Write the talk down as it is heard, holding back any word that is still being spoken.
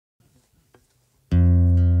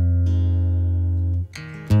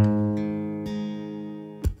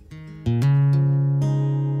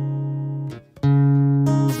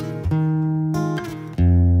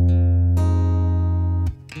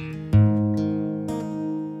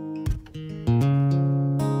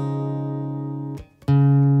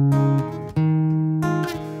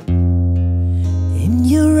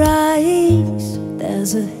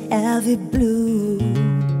heavy blue,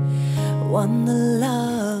 one to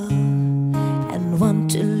love and one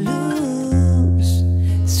to lose.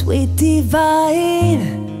 Sweet divine,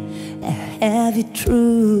 a heavy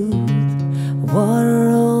truth,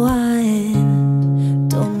 water or wine,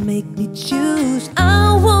 don't make me choose.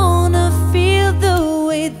 I wanna feel the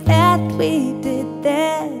way that we did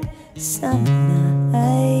that some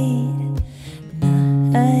night.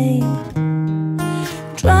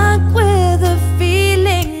 Drunk with a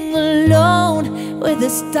feeling, alone with the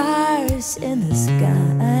stars in the sky.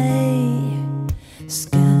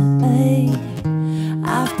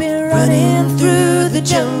 I've been running through the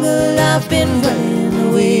jungle, I've been running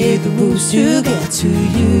away the wolves to get to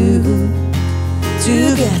you,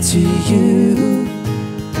 to get to you.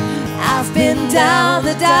 I've been down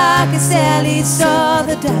the darkest alley, saw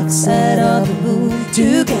the dark side of the moon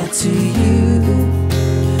to get to you,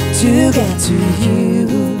 to get to you.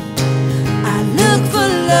 I look for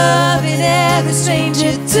love in every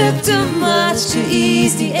stranger, took too much to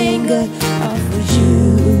ease the anger. All for you,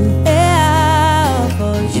 yeah, all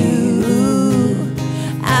for you.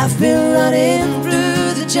 I've been running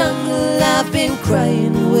through the jungle, I've been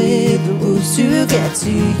crying with the wolves to get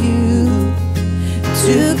to you,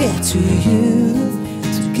 to get to you,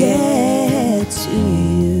 to get to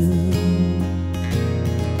you.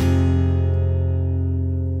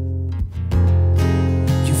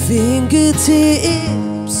 Your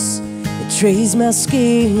fingertips trace my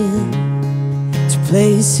skin to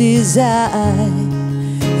places I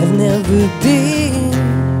have never been.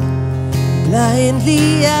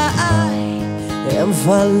 Blindly I am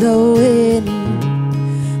following.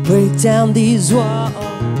 Break down these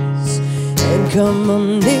walls and come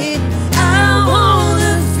on in. I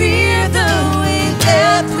wanna feel the way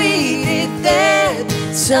that we did that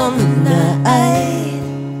summer night.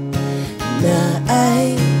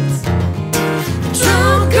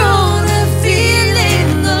 Drunk on a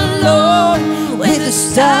feeling, alone with the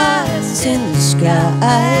stars in the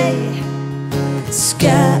sky.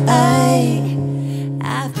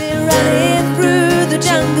 I've been running through the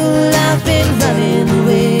jungle, I've been running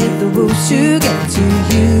with the wolves to get to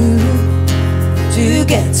you, to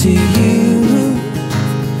get to you.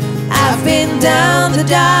 I've been down the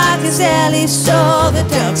darkest alley, saw the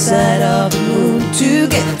dark side of the moon to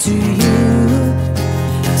get to you,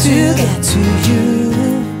 to get to you.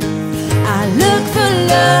 I look for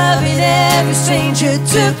love in every stranger,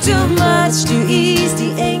 took too much to ease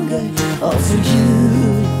the anger. All for you,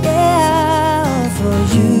 yeah, all for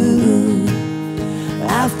you.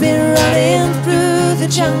 I've been running through the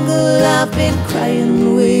jungle, I've been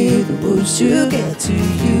crying with the wolves to get to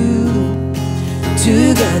you,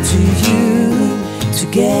 to get to you, to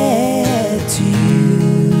get to you.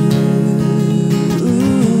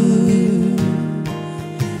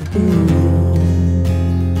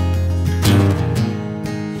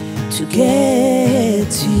 To get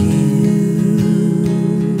to you.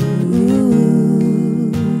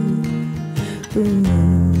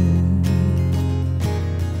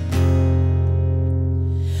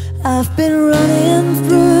 I've been running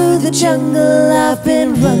through the jungle, I've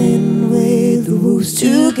been running with the wolves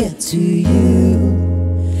to get to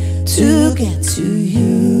you, to get to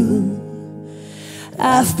you.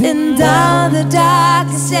 I've been down the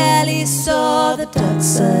darkest alley, saw the dark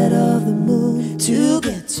side of the moon to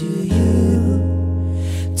get to you,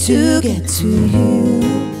 to get to you.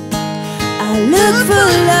 I look for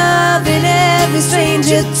love in every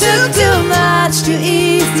stranger, took too much to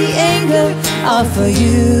ease the anger. All for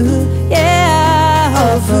you, yeah,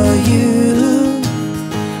 all for you.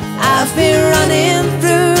 I've been running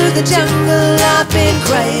through the jungle, I've been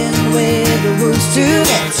crying with the wolves to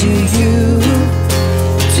get to you,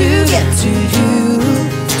 to get to you,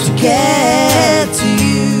 to get